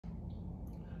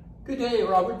Good day,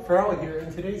 Robert Farrell here.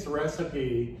 In today's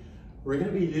recipe, we're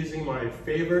going to be using my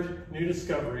favorite new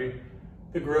discovery,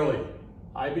 the Grillie.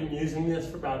 I've been using this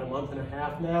for about a month and a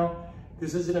half now.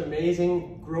 This is an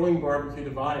amazing grilling barbecue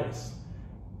device.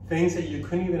 Things that you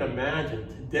couldn't even imagine.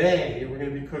 Today, we're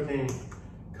going to be cooking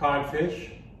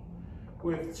codfish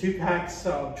with 2 packs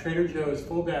of Trader Joe's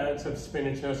full bags of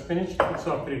spinach. Now, spinach cooks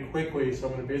off pretty quickly, so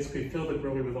I'm going to basically fill the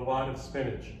Grillie with a lot of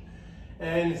spinach.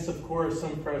 And it's, of course,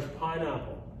 some fresh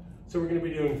pineapple. So we're going to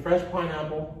be doing fresh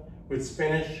pineapple with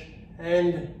spinach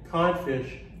and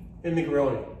codfish in the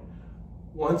Grillie.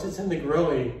 Once it's in the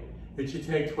Grillie, it should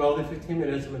take 12 to 15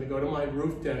 minutes. I'm going to go to my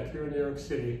roof deck here in New York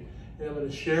City, and I'm going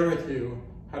to share with you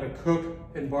how to cook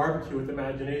and barbecue with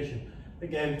imagination.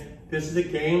 Again, this is a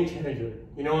game changer.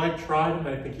 You know, I've tried them,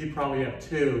 and I think you probably have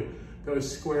too,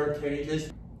 those square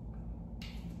cages.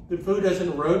 The food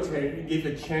doesn't rotate and give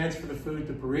a chance for the food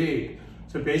to breathe.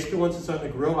 So basically, once it's on the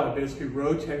grill, I basically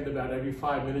rotate it about every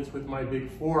 5 minutes with my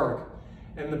big fork,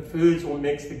 and the foods will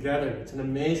mix together. It's an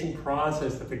amazing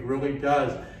process that the Grillie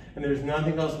does, and there's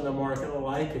nothing else in the market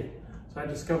like it. So I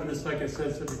discovered this, like I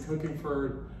said, so I've been cooking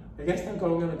for, I guess now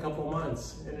going on a couple of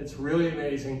months, and it's really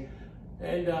amazing.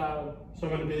 And so I'm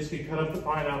going to basically cut up the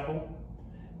pineapple,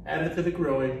 add it to the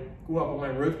Grillie, go up on my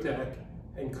roof deck,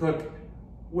 and cook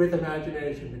with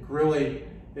imagination. The Grillie,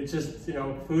 it's just, you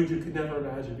know, food you could never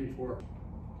imagine before.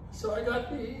 So I got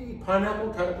the pineapple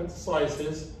cut up into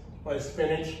slices, my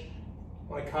spinach,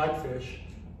 my codfish,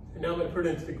 and now I'm going to put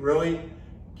it into the Grillie,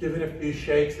 give it a few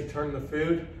shakes to turn the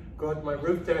food, go out to my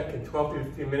roof deck. In 12 to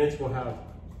 15 minutes we'll have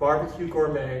barbecue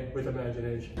gourmet with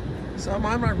imagination. So I'm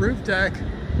on my roof deck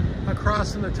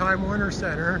across from the Time Warner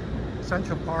Center,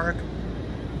 Central Park,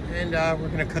 and we're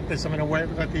going to cook this. I'm going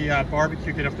to let the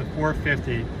barbecue get up to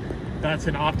 450. That's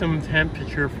an optimum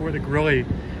temperature for the Grillie,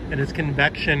 and it's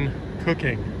convection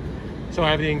cooking. So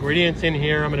I have the ingredients in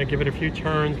here. I'm going to give it a few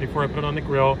turns before I put it on the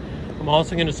grill. I'm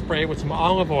also going to spray it with some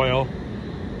olive oil,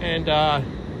 and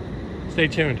stay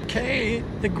tuned. Okay,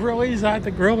 the grill is up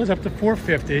to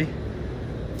 450.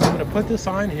 I'm going to put this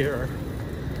on here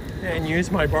and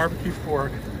use my barbecue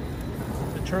fork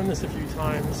to turn this a few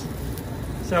times.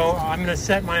 So I'm going to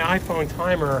set my iPhone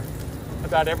timer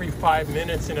about every 5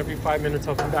 minutes, and every 5 minutes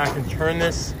I'll come back and turn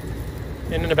this.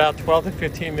 And in about 12 to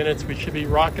 15 minutes, we should be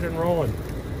rocking and rolling.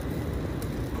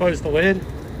 Close the lid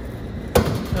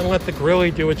and let the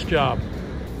Grillie do its job.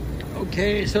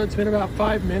 Okay, so it's been about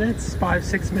 5 minutes,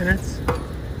 6 minutes.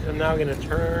 And I'm now gonna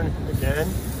turn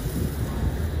again.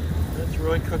 It's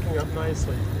really cooking up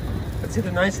nicely. But see,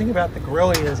 the nice thing about the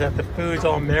Grillie is that the foods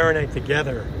all marinate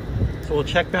together. So we'll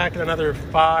check back in another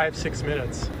 5-6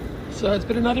 minutes. So it's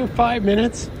been another 5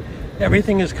 minutes.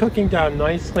 Everything is cooking down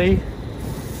nicely.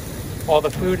 All the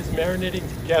food is marinating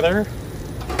together.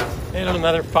 And in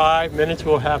another 5 minutes,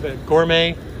 we'll have a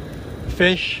gourmet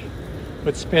fish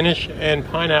with spinach and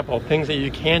pineapple, things that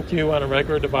you can't do on a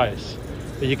regular device,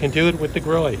 but you can do it with the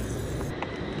Grillie.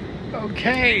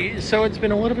 Okay, so it's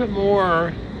been a little bit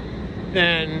more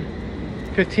than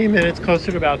 15 minutes,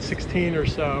 closer to about 16 or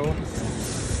so.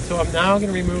 So I'm now going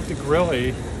to remove the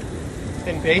Grillie,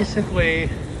 and basically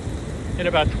in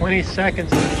about 20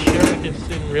 seconds, I'm going to share this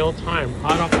in real time,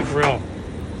 hot off the grill.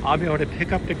 I'll be able to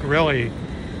pick up the Grillie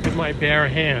with my bare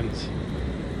hands.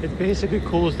 It basically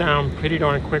cools down pretty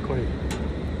darn quickly.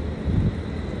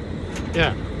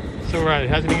 Yeah, so right, it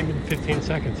hasn't even been 15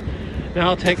 seconds. Now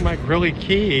I'll take my Grillie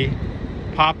key,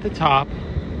 pop the top,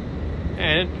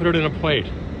 and put it in a plate.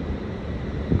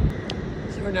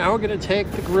 So now we're gonna take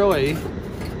the Grillie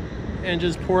and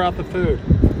just pour out the food.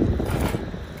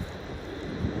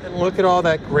 And look at all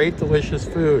that great, delicious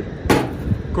food.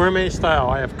 Gourmet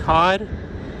style. I have cod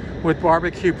with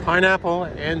barbecue pineapple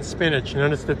and spinach.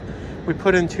 Notice that we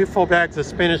put in 2 full bags of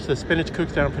spinach. The spinach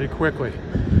cooks down pretty quickly.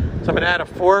 So I'm gonna add a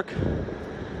fork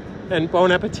and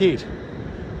bon appetit.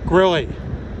 Grillie.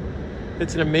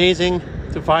 It's an amazing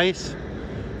device.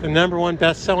 The #1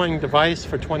 best-selling device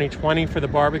for 2020 for the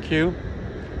barbecue.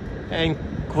 And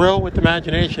grill with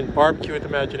imagination, barbecue with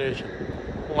imagination.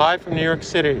 Live from New York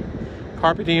City.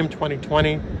 Carpe Diem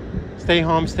 2020. Stay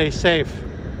home, stay safe.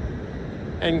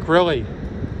 And Grillie.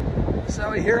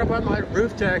 So here up on my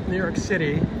roof deck, New York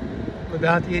City, I'm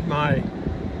about to eat my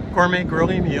gourmet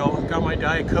Grillie meal. I've got my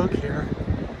Diet Coke here.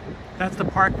 That's the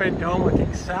Park Bend Dome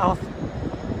looking south.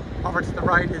 Over to the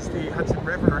right is the Hudson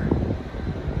River.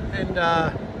 And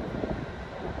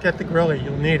get the Grillie,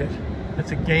 you'll need it.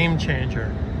 It's a game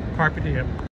changer. Carpe Diem.